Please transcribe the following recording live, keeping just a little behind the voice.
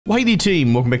Well, hey there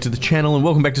team, welcome back to the channel and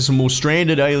welcome back to some more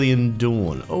Stranded Alien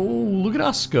Dawn. Oh, look at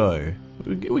us go.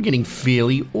 We're getting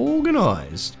fairly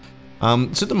organised. So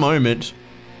at the moment,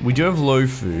 we do have low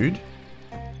food.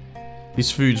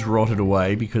 This food's rotted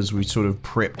away because we sort of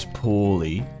prepped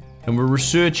poorly. And we're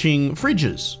researching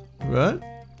fridges, right?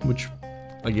 Which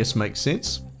I guess makes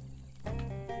sense. Oh,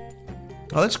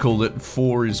 let's call it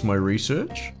 4 is my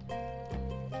research.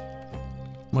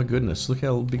 My goodness, look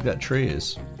how big that tree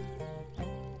is.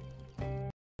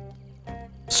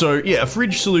 So yeah, a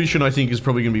fridge solution I think is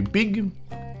probably going to be big.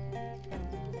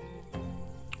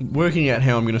 Working out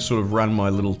how I'm going to sort of run my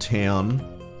little town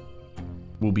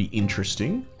will be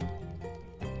interesting.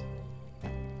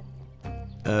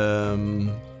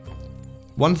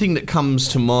 One thing that comes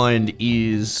to mind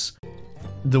is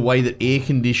the way that air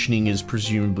conditioning is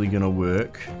presumably going to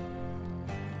work.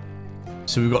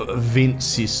 So we've got a vent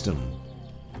system.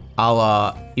 A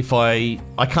la, if I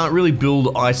can't really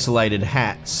build isolated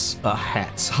huts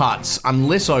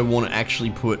unless I want to actually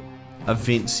put a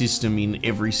vent system in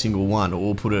every single one,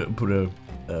 or put a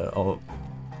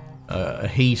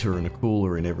heater and a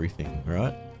cooler in everything,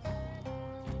 right?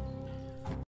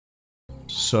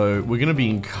 So we're going to be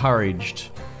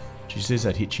encouraged. Geez, there's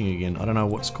that hitching again. I don't know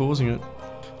what's causing it.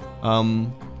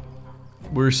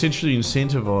 We're essentially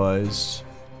incentivized,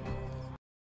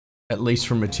 at least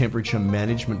from a temperature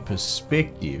management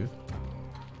perspective,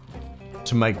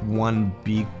 to make one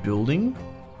big building.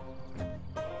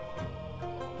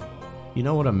 You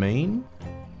know what I mean?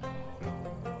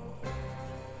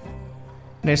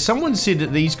 Now, someone said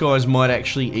that these guys might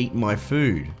actually eat my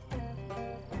food.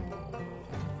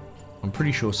 I'm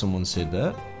pretty sure someone said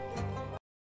that.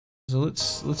 So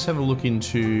let's have a look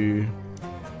into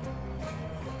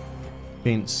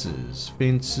fences.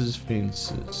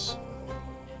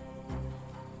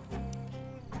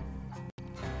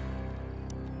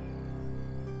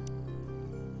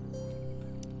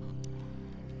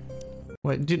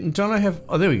 Wait, don't I have...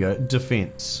 Oh, there we go.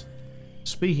 Defense.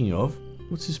 Speaking of,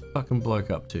 what's this fucking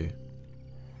bloke up to?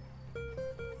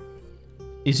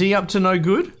 Is he up to no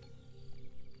good?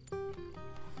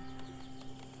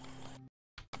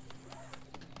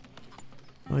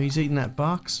 Oh, he's eating that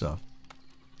bark stuff.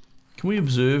 Can we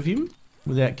observe him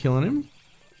without killing him?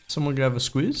 Someone go have a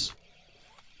squiz.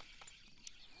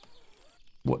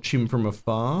 Watch him from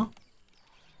afar.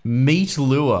 Meat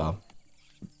lure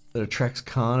that attracts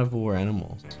carnivore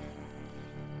animals.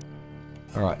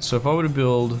 Alright, so if I were to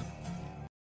build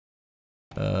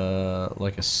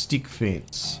like a stick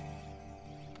fence.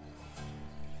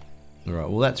 Alright,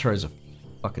 well that throws a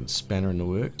fucking spanner in the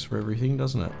works for everything,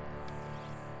 doesn't it?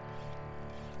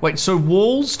 Wait, so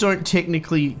walls don't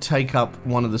technically take up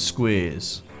one of the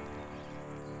squares,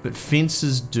 but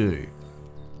fences do.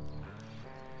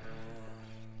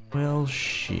 Well,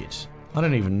 shit. I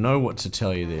don't even know what to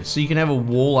tell you there. So you can have a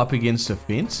wall up against a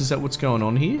fence? Is that what's going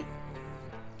on here?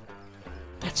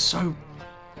 That's so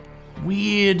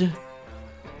weird.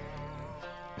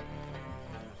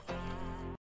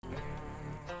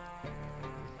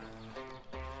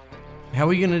 How are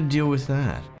we going to deal with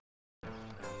that?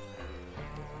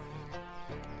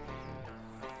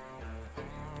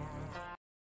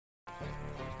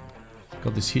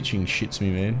 God, this hitching shits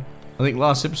me, man. I think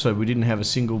last episode we didn't have a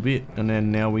single bit, and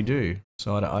then now we do.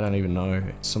 So I don't even know.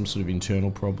 It's some sort of internal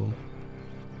problem.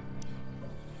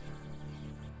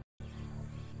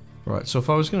 Right, so if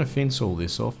I was going to fence all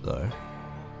this off, though...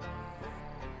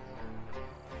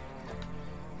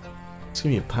 It's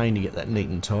going to be a pain to get that neat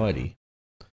and tidy.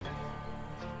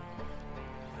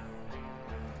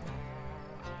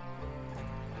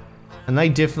 And they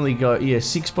definitely go... Yeah,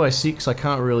 6 by 6 I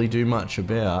can't really do much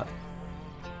about.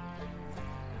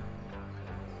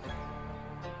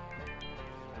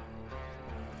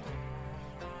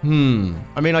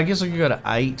 I mean, I guess I could go to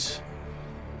 8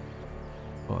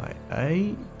 by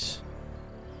 8.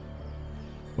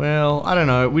 Well, I don't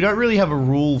know. We don't really have a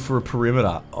rule for a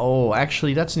perimeter. Oh,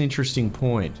 actually, that's an interesting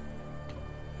point.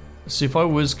 So if I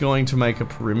was going to make a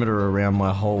perimeter around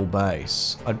my whole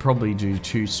base, I'd probably do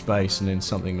 2 space and then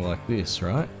something like this,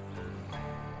 right?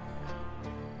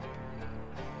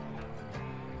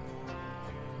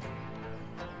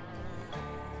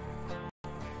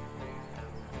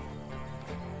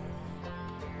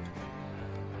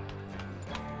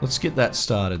 Let's get that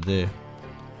started there.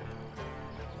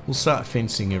 We'll start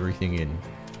fencing everything in.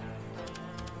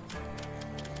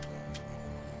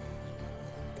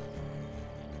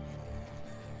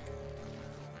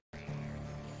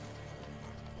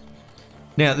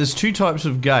 Now, there's 2 types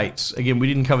of gates. Again, we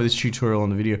didn't cover this tutorial on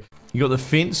the video. You got the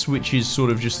fence, which is sort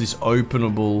of just this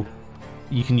openable...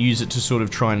 You can use it to sort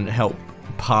of try and help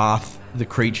path the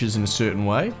creatures in a certain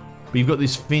way. But you've got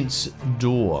this fence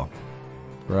door,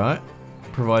 right?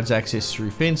 Provides access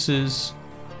through fences.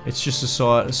 It's just a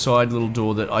side little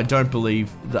door that I don't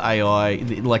believe the AI,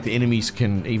 like the enemies,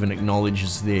 can even acknowledge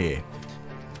is there.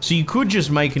 So you could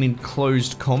just make an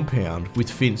enclosed compound with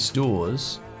fenced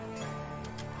doors.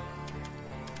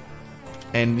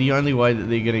 And the only way that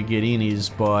they're going to get in is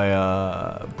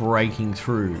by breaking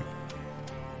through.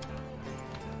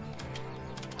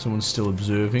 Someone's still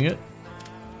observing it.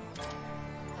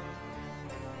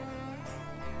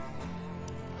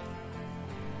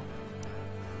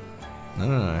 I don't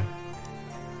know.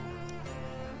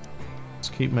 Let's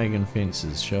keep making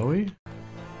fences, shall we?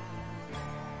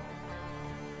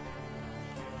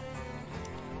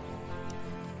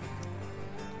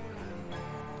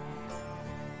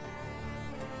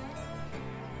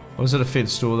 Was it a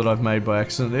fence door that I've made by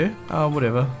accident there? Oh,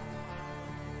 whatever.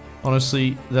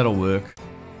 Honestly, that'll work.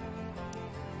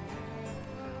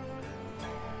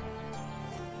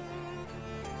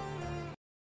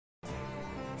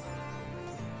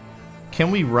 Can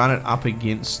we run it up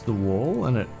against the wall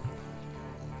and it...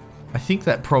 I think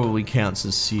that probably counts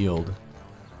as sealed.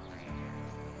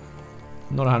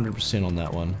 Not 100% on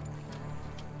that one.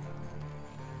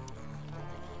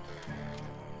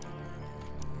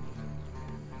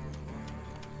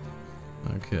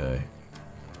 Okay.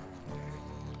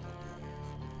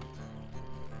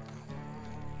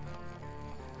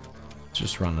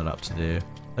 Just run it up to there.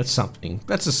 That's something.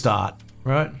 That's a start,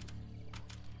 right?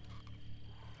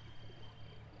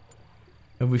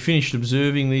 Have we finished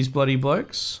observing these bloody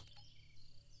blokes?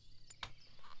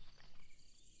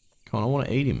 Come on, I want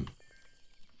to eat him.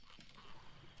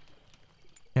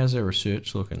 How's our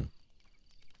research looking?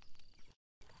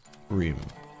 Grim.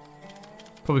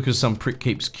 Probably because some prick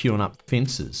keeps queuing up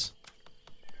fences.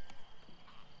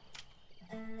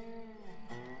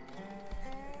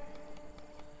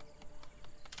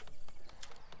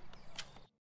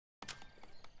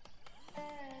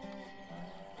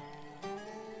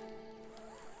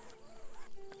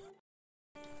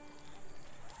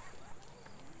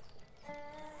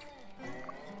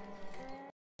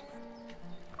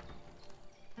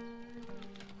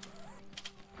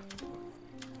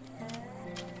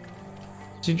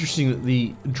 It's interesting that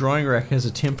the drying rack has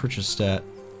a temperature stat.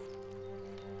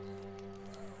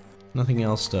 Nothing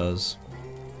else does.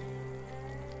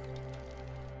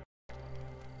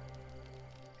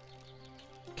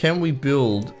 Can we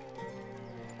build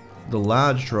the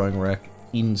large drying rack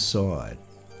inside?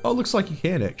 Oh, it looks like you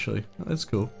can actually. That's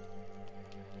cool.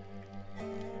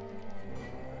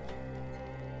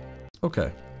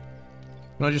 Okay.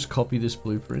 Can I just copy this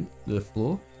blueprint, the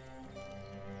floor?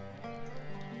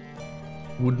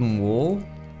 Wooden wall.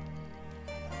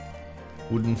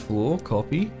 Wooden floor,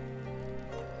 copy.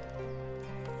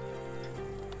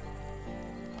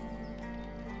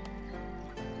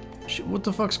 Shit, what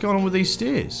the fuck's going on with these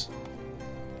stairs?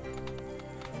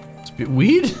 It's a bit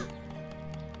weird.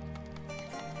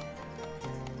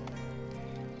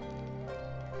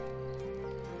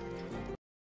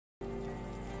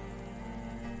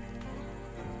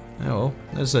 Oh well,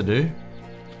 as I do.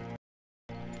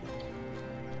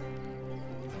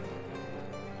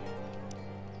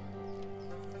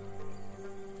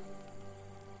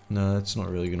 No, that's not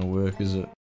really gonna work, is it?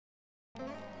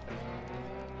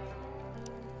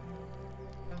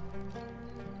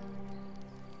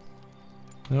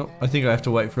 Well, I think I have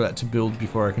to wait for that to build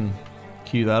before I can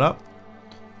queue that up.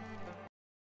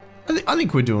 I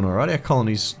think we're doing alright, our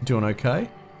colony's doing okay.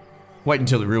 Wait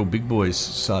until the real big boys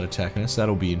start attacking us,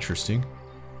 that'll be interesting.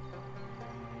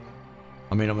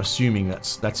 I mean, I'm assuming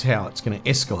that's how it's gonna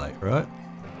escalate, right?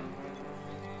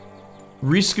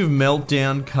 Risk of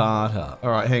meltdown, Carter.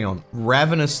 Alright, hang on.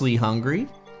 Ravenously hungry.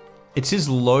 It says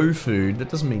low food. That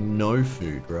doesn't mean no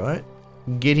food, right?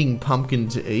 Getting pumpkin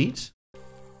to eat.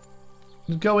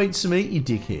 Go eat some meat, you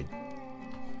dickhead.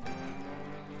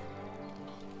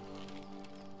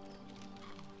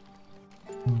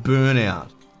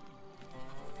 Burnout.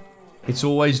 It's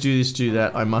always do this, do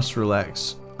that. I must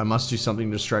relax. I must do something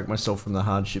to distract myself from the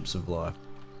hardships of life.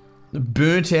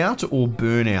 Burnt out or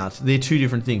burnout, they're two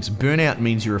different things. Burnout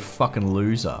means you're a fucking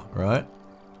loser, right?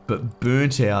 But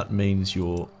burnt out means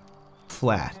you're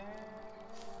flat.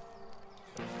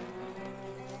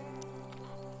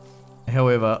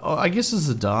 However, oh, I guess there's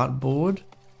a dartboard.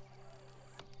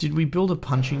 Did we build a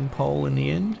punching pole in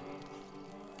the end?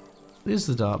 There's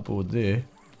the dartboard there.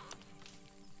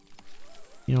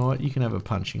 You know what? You can have a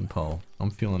punching pole.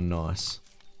 I'm feeling nice.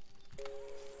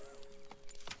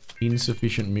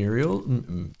 Insufficient muriels.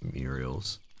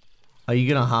 Are you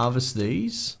gonna harvest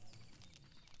these?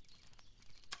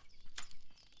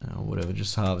 Oh, whatever,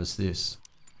 just harvest this.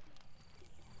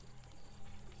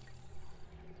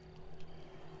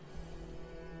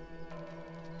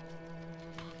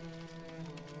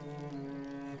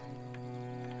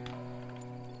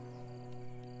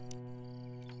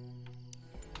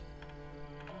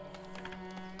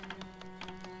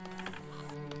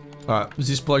 Alright, has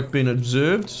this bloke been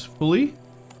observed fully?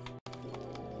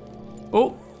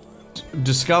 Oh!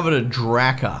 Discovered a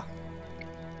dracker.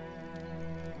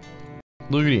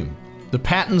 Look at him. The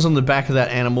patterns on the back of that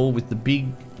animal with the big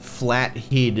flat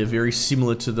head are very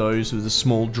similar to those with the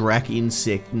small drac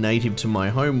insect native to my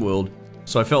homeworld,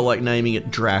 so I felt like naming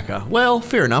it Dracker. Well,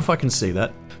 fair enough, I can see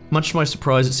that. Much to my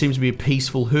surprise, it seems to be a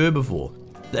peaceful herbivore.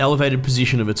 The elevated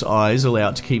position of its eyes allow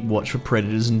it to keep watch for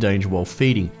predators in danger while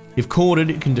feeding. If cornered,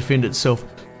 it can defend itself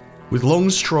with long,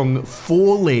 strong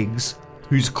forelegs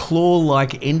whose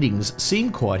claw-like endings seem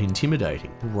quite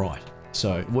intimidating. Right.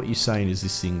 So, what you're saying is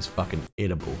this thing's fucking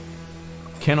edible.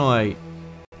 Can I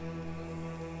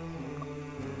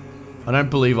don't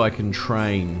believe I can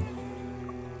train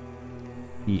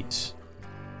it.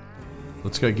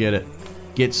 Let's go get it.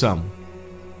 Get some.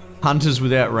 Hunters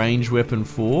without range weapon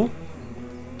 4.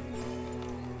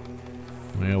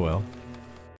 Yeah, well.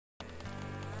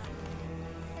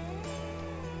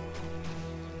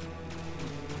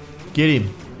 Get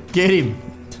him. Get him.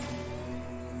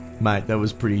 Mate, that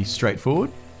was pretty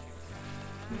straightforward.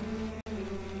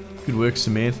 Good work,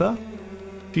 Samantha.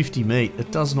 50 meat.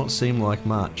 That does not seem like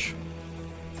much.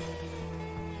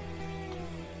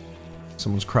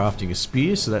 Someone's crafting a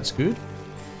spear, so that's good.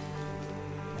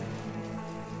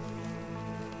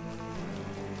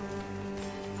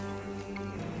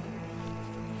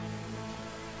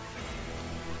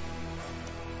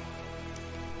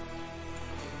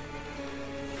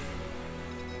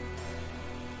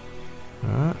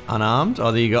 Alright, unarmed.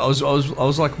 Oh, there you go. I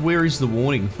was like, where is the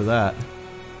warning for that?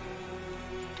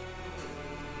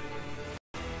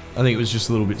 I think it was just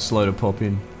a little bit slow to pop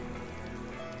in.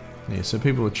 Yeah, so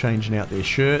people are changing out their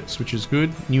shirts, which is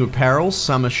good. New apparel,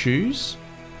 summer shoes.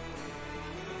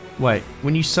 Wait,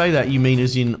 when you say that, you mean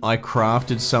as in I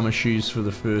crafted summer shoes for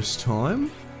the first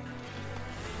time?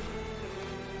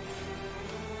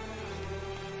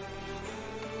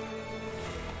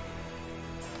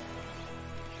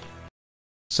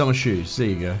 Summer shoes, there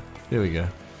you go. There we go.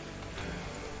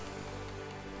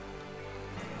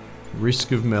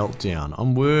 Risk of meltdown.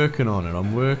 I'm working on it,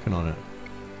 I'm working on it.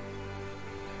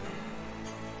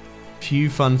 Few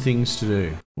fun things to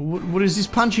do. What is this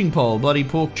punching pole? Bloody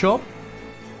pork chop?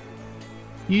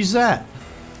 Use that.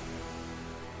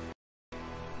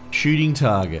 Shooting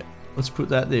target. Let's put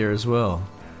that there as well.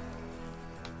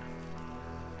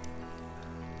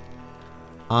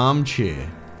 Armchair.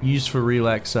 Used for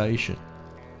relaxation.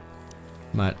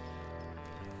 Mate,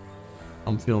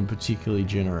 I'm feeling particularly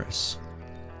generous.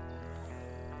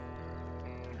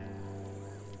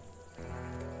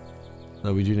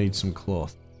 Though we do need some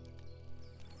cloth.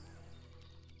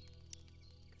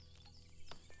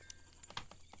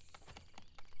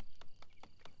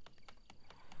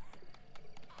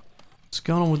 What's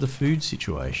going on with the food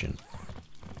situation?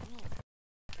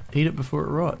 Eat it before it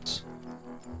rots.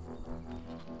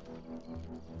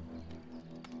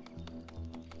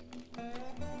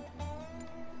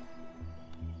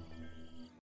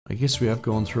 I guess we have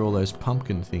gone through all those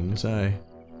pumpkin things, eh?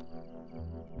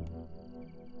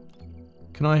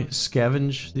 Can I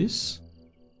scavenge this?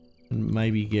 And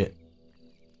maybe get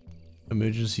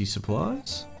emergency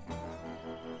supplies?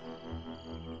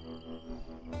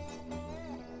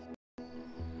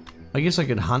 I guess I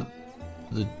could hunt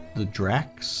the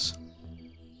Drax.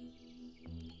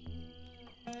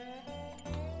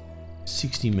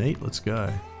 60 meat, let's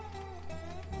go.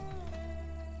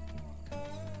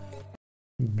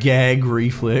 Gag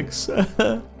reflex.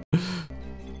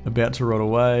 About to rot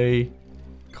away.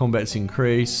 Combat's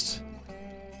increased.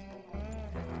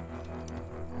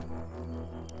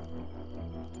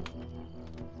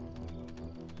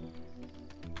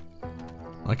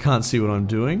 I can't see what I'm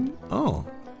doing. Oh.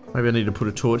 Maybe I need to put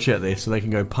a torch out there so they can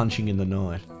go punching in the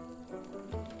night.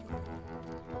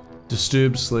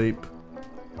 Disturbed sleep.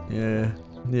 Yeah.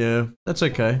 Yeah. That's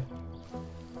okay.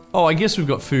 Oh, I guess we've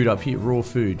got food up here. Raw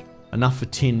food. Enough for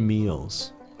 10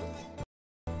 meals.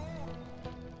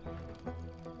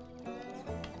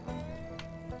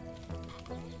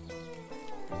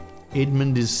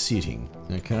 Edmund is sitting.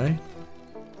 Okay.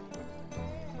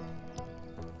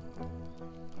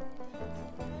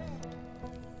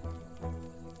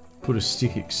 Put a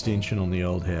stick extension on the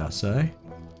old house, eh?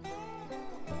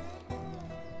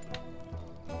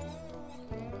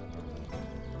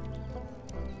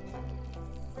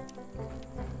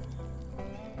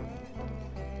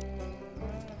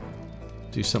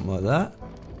 Do something like that.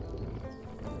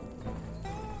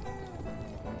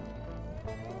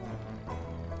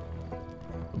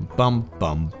 Bum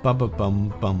bum bum bum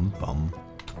bum bum bum.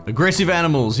 Aggressive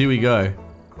animals, here we go.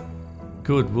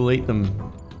 Good, we'll eat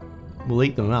them. We'll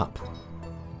eat them up.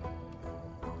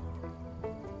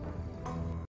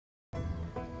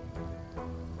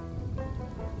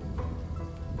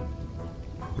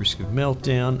 Risk of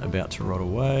meltdown, about to rot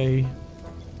away.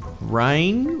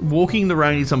 Rain? Walking in the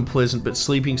rain is unpleasant, but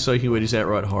sleeping soaking wet is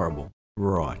outright horrible.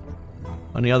 Right.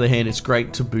 On the other hand, it's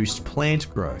great to boost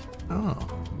plant growth. Oh.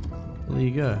 Well, there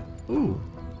you go. Ooh.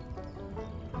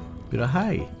 Bit of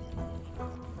hay.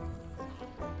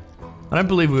 I don't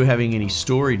believe we were having any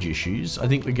storage issues. I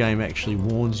think the game actually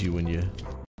warns you when you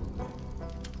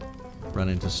run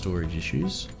into storage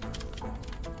issues.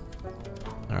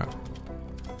 Alright.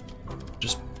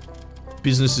 Just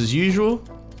business as usual.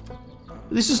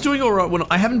 This is doing alright. When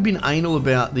I haven't been anal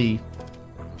about the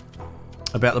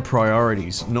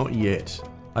priorities. Not yet.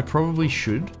 I probably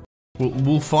should.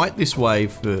 We'll fight this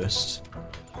wave first.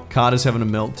 Carter's having a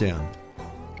meltdown.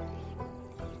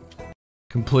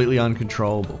 Completely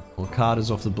uncontrollable. Well,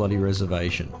 Carter's off the bloody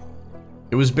reservation.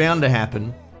 It was bound to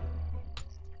happen.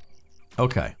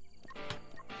 Okay.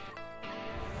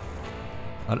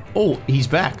 Oh, he's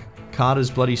back.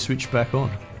 Carter's bloody switched back on.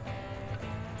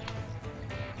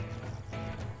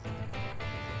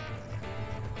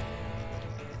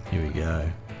 Here we go.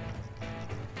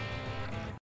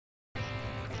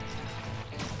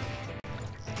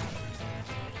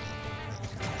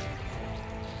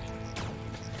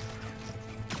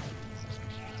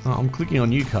 Oh, I'm clicking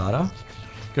on you, Carter.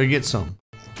 Go get some.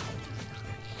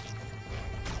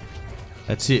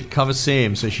 That's it. Cover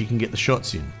Sam so she can get the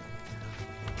shots in.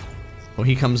 Well,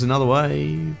 here comes another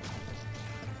wave.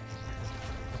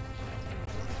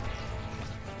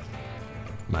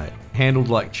 Mate, handled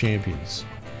like champions.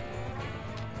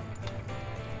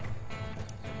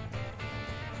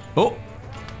 Oh!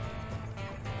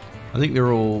 I think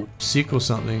they're all sick or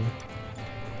something.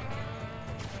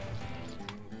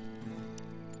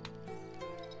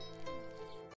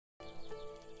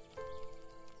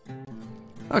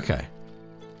 Okay.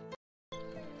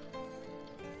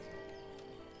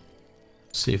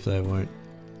 See if they won't.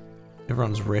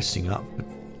 Everyone's resting up, but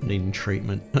needing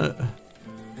treatment.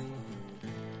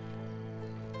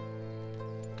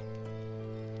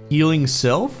 Healing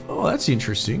self? Oh, that's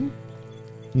interesting.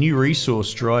 New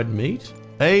resource, dried meat.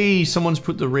 Hey, someone's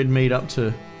put the red meat up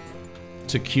to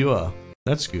cure.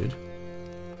 That's good.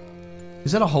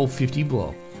 Is that a whole 50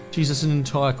 block? Jeez, that's an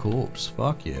entire corpse.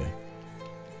 Fuck yeah.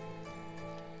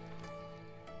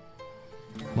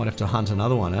 Might have to hunt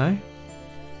another one, eh?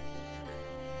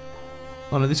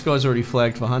 Oh no, this guy's already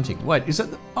flagged for hunting. Wait, is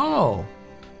that the... Oh!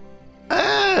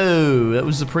 Oh! That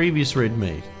was the previous red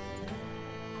meat.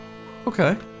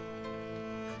 Okay.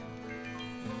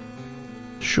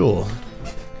 Sure.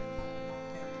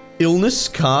 Illness?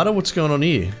 Carter? What's going on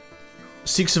here?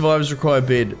 6 survivors require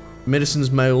bed. Medicines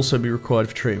may also be required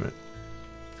for treatment.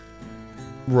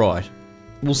 Right.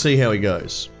 We'll see how he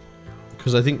goes.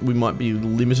 Because I think we might be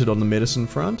limited on the medicine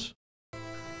front.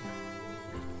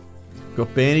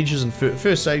 Got bandages and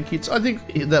first aid kits. I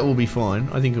think that will be fine.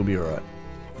 I think he'll be alright.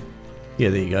 Yeah,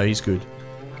 there you go. He's good.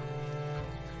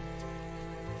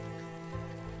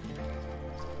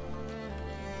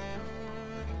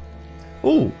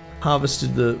 Oh,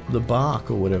 harvested the bark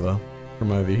or whatever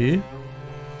from over here.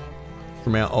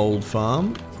 From our old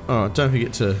farm. Alright, don't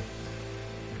forget to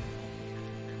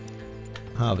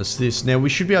harvest this. Now we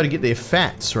should be able to get their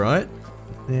fats, right?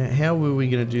 Now how were we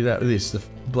going to do that with this? The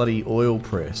bloody oil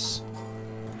press.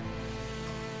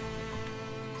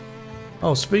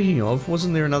 Oh, speaking of,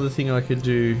 wasn't there another thing I could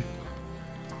do?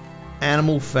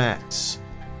 Animal fats.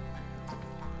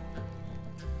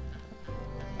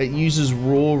 It uses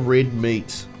raw red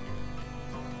meat.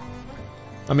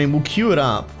 I mean, we'll queue it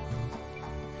up.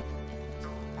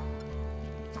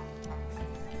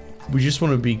 We just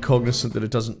want to be cognizant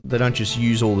that they don't just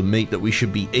use all the meat that we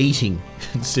should be eating,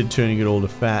 instead turning it all to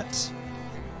fats.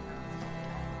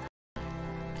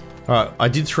 Alright, I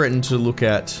did threaten to look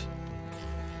at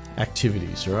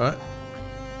activities, right?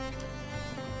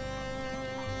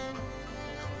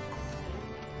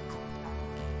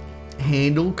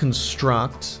 Handle,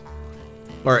 construct.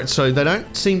 Alright, so they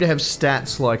don't seem to have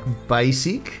stats like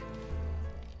basic.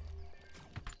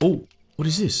 Oh, what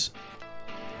is this?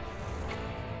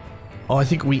 Oh, I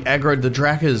think we aggroed the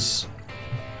Drakkars.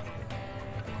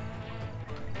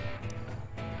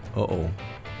 Uh-oh.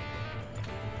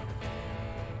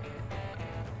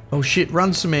 Oh shit,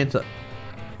 run Samantha.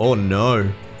 Oh no.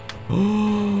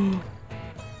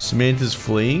 Samantha's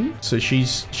fleeing, so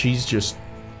she's just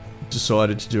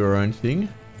decided to do her own thing.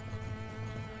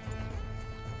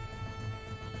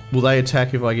 Will they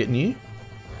attack if I get near?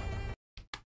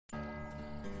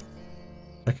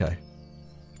 Okay.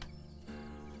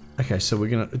 Okay, so we're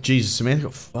gonna... Jesus, Samantha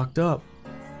got fucked up.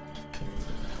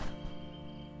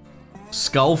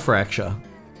 Skull fracture.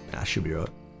 Nah, should be right.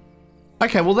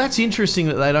 Okay, well that's interesting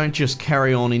that they don't just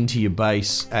carry on into your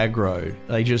base aggro.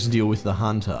 They just deal with the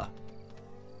hunter.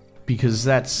 Because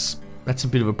that's a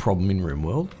bit of a problem in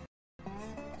RimWorld.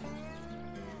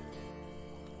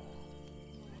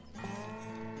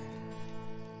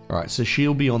 Alright, so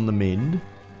she'll be on the mend.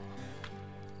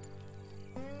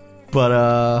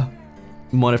 But,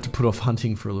 might have to put off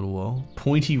hunting for a little while.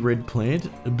 Pointy red plant.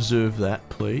 Observe that,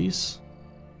 please.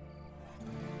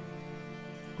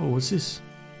 Oh, what's this?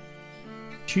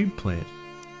 Tube plant.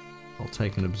 I'll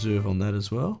take an observe on that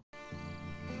as well.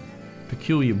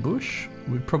 Peculiar bush.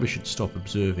 We probably should stop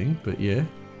observing, but yeah.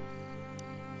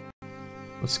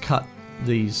 Let's cut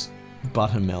these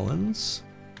buttermelons.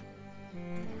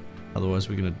 Otherwise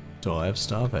we're gonna die of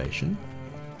starvation.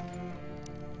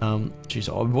 Geez,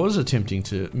 I was attempting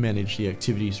to manage the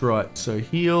activities. Right, so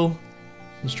heal,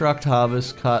 construct,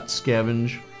 harvest, cut,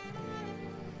 scavenge,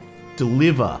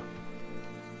 deliver,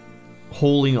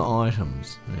 hauling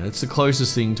items. Yeah, it's the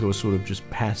closest thing to a sort of just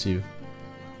passive.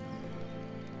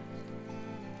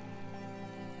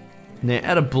 Now,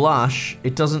 at a blush,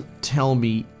 it doesn't tell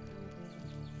me...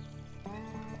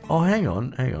 Oh, hang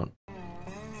on, hang on.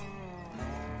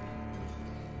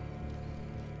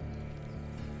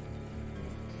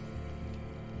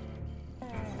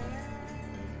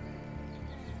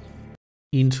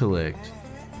 Intellect.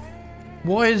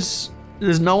 Why is...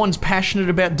 There's no one's passionate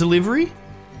about delivery?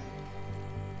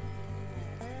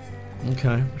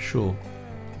 Okay, sure.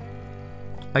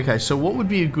 Okay, so what would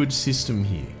be a good system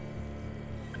here?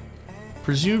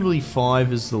 Presumably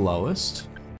 5 is the lowest.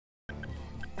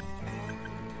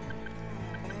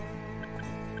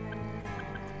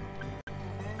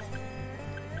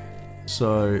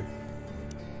 So...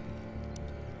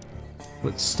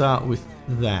 let's start with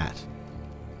that.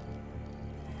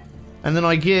 And then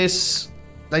I guess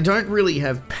they don't really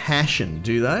have passion,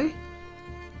 do they?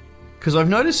 Because I've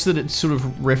noticed that it sort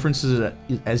of references it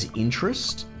as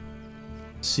interest.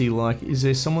 See, like, is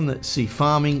there someone that... See,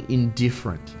 farming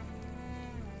indifferent.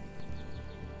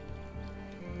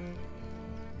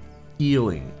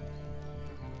 Healing.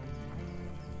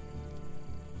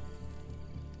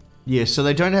 Yeah, so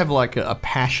they don't have like a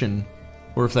passion,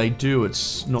 or if they do,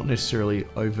 it's not necessarily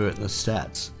overt in the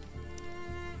stats.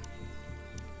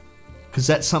 Because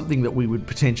that's something that we would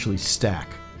potentially stack.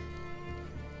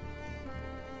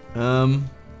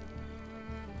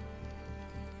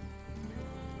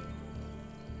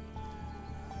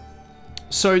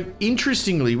 So,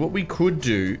 interestingly, what we could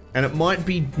do, and it might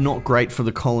be not great for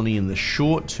the colony in the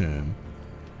short term,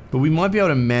 but we might be able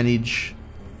to manage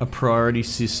a priority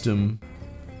system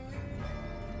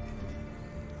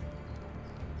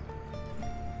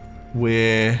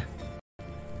where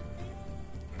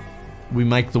we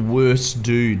make the worst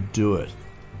dude do it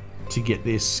to get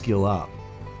their skill up.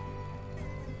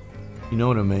 You know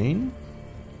what I mean?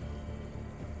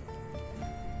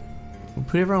 We'll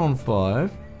put everyone on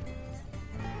 5.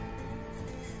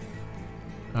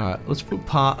 Alright, let's put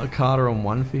Carter on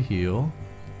 1 for heal.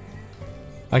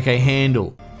 Okay,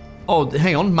 handle. Oh,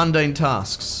 hang on, mundane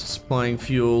tasks. Supplying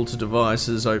fuel to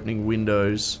devices, opening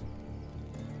windows.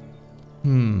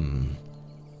 We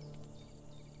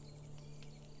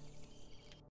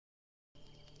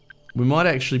might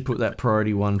actually put that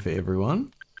priority 1 for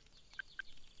everyone.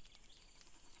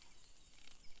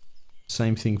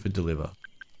 Same thing for deliver.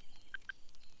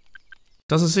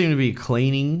 Doesn't seem to be a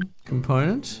cleaning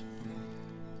component.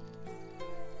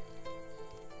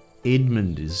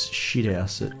 Edmund is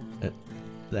shithouse at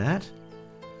that.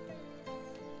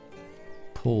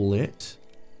 Paulette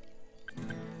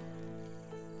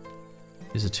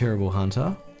is a terrible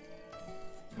hunter.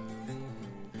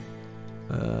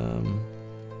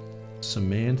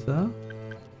 Samantha.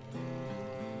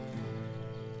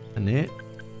 Annette.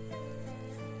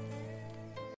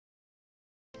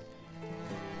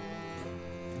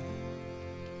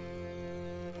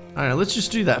 I don't know, let's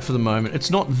just do that for the moment. It's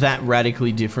not that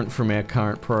radically different from our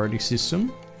current priority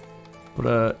system.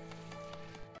 But,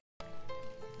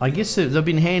 I guess they've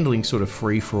been handling sort of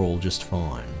free-for-all just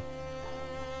fine.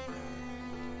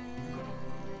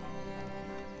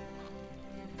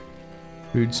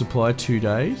 Food supply 2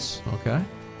 days, okay.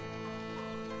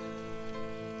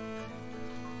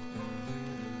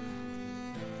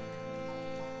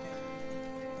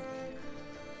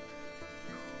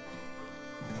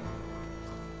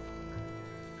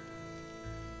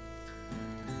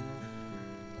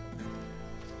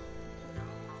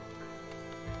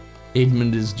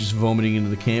 Edmund is just vomiting into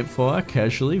the campfire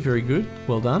casually. Very good.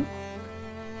 Well done.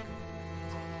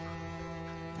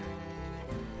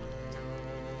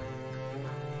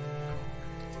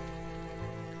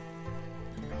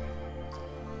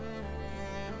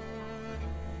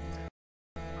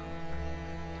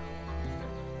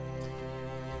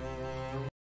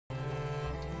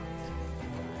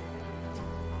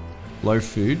 Low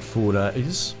food, 4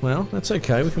 days. Well, that's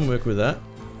okay, we can work with that.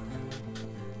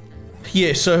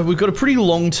 Yeah, so we've got a pretty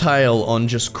long tail on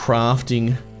just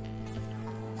crafting.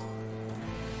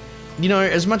 You know,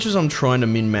 as much as I'm trying to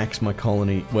min-max my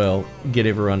colony, well, get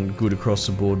everyone good across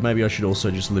the board, maybe I should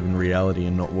also just live in reality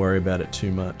and not worry about it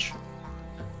too much.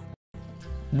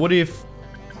 What if...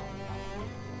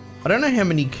 I don't know how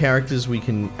many characters we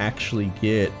can actually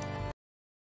get.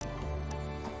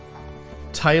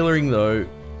 Tailoring, though...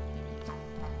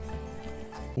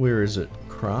 Where is it?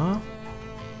 Craft?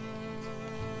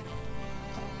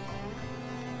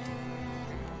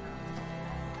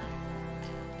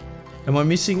 Am I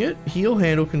missing it? Heal,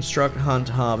 handle, construct, hunt,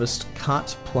 harvest,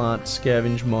 cut, plant,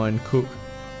 scavenge, mine, cook.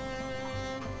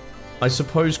 I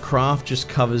suppose craft just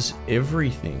covers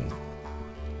everything.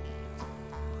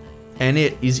 And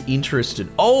it is interested.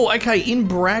 Oh, okay, in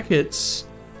brackets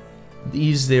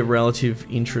is their relative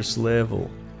interest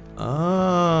level.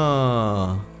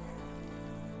 Ah.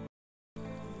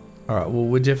 Alright, well,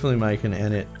 we're definitely making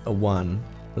Annette a 1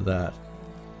 for that.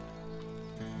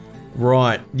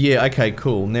 Right, yeah, okay,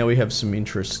 cool. Now we have some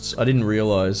interests. I didn't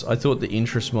realise. I thought the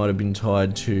interest might have been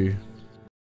tied to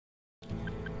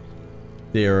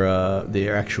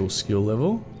their actual skill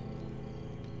level.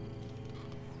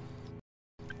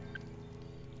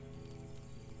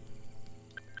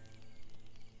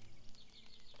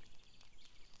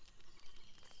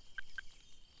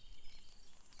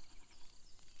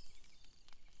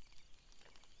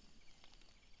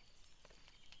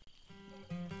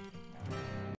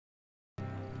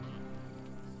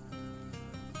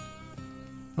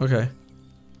 Okay.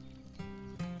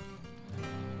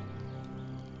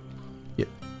 Yep,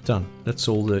 done. That's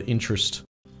all the interest.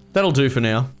 That'll do for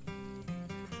now.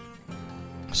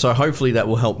 So hopefully that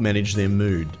will help manage their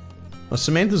mood. Well,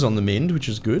 Samantha's on the mend, which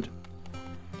is good.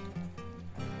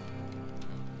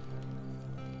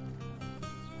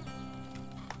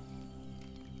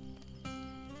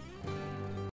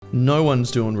 No one's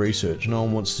doing research. No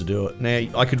one wants to do it.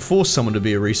 Now, I could force someone to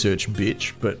be a research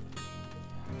bitch, but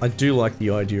I do like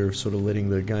the idea of sort of letting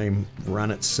the game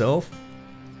run itself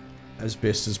as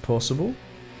best as possible.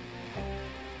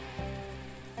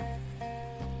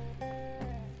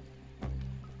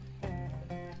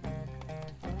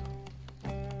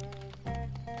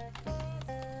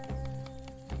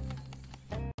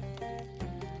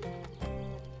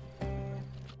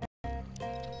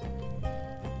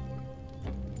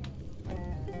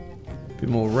 Bit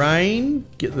more rain,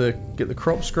 get the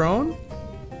crops growing.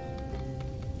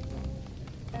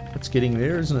 It's getting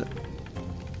there, isn't it?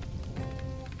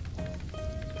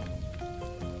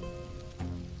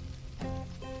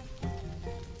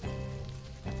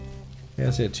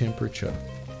 How's our temperature?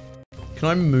 Can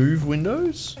I move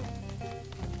windows?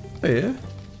 Oh, yeah.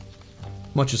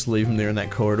 Might just leave them there in that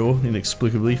corridor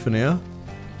inexplicably for now.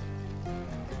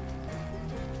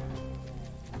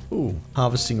 Ooh,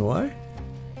 harvesting away.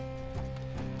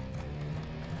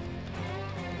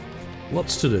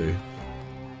 Lots to do.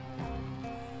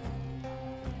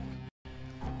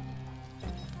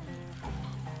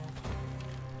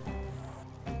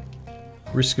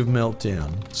 Risk of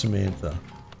meltdown, Samantha.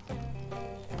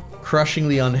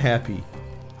 Crushingly unhappy.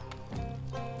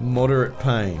 Moderate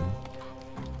pain.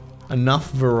 Enough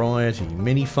variety.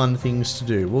 Many fun things to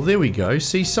do. Well, there we go.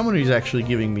 See, someone who's actually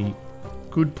giving me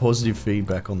good positive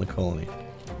feedback on the colony.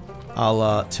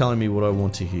 Telling me what I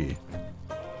want to hear.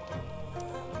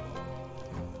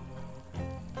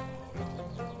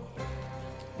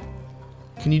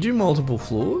 Can you do multiple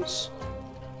floors?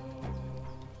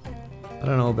 I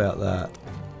don't know about that.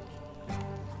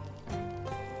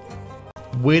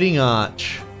 Wedding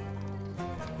arch.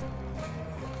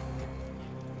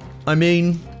 I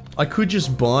mean, I could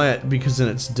just buy it because then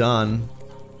it's done.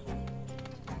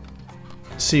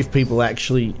 See if people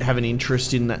actually have an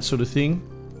interest in that sort of thing.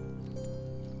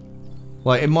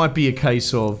 Like, it might be a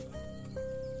case of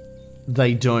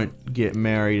they don't get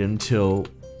married until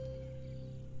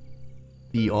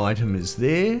the item is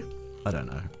there. I don't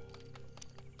know.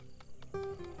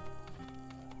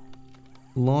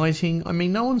 Lighting. I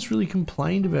mean, no one's really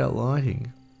complained about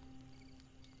lighting.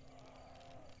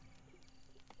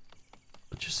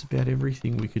 But just about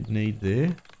everything we could need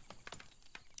there.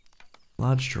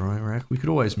 Large drying rack. We could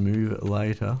always move it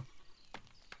later.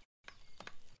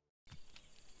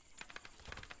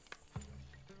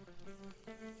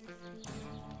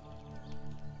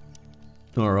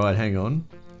 Alright, hang on.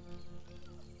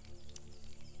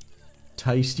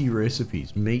 Tasty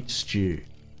recipes. Meat stew.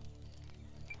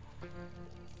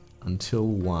 Until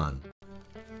 1.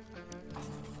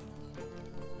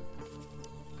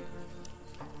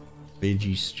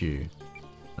 Veggie stew.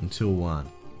 Until 1.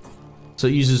 So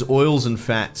it uses oils and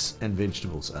fats and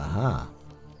vegetables. Aha.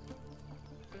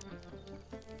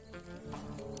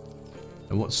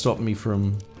 And what stopped me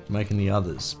from making the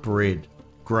others? Bread.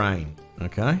 Grain.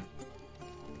 Okay.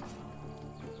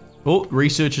 Oh,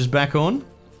 research is back on.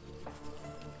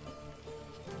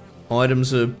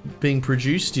 Items are being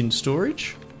produced in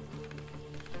storage.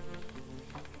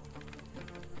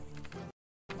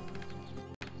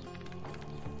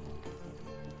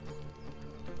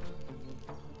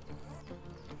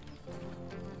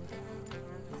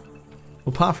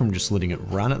 Apart from just letting it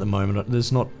run at the moment,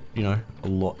 there's not, you know, a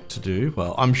lot to do.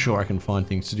 Well, I'm sure I can find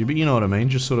things to do, but you know what I mean.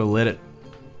 Just sort of let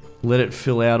it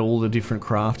fill out all the different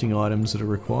crafting items that are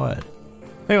required.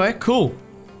 Anyway, cool.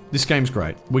 This game's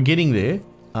great. We're getting there.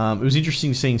 It was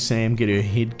interesting seeing Sam get her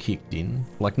head kicked in.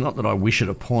 Like, not that I wish it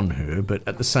upon her, but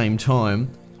at the same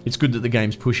time, it's good that the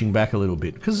game's pushing back a little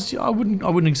bit, because I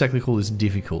wouldn't exactly call this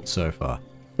difficult so far.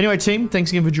 Anyway, team,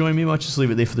 thanks again for joining me. I might just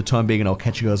leave it there for the time being, and I'll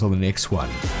catch you guys on the next one.